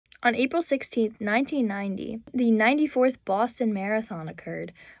On April 16, 1990, the 94th Boston Marathon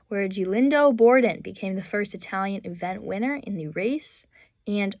occurred, where Gilindo Borden became the first Italian event winner in the race,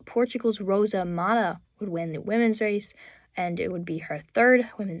 and Portugal's Rosa Mota would win the women's race, and it would be her third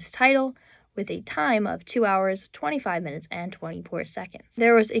women's title, with a time of 2 hours, 25 minutes, and 24 seconds.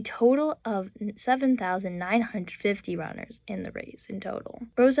 There was a total of 7,950 runners in the race in total.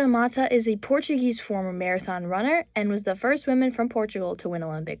 Rosa Mota is a Portuguese former marathon runner and was the first woman from Portugal to win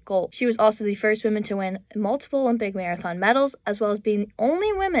Olympic gold. She was also the first woman to win multiple Olympic marathon medals, as well as being the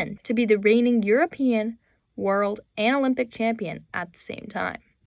only woman to be the reigning European, world, and Olympic champion at the same time.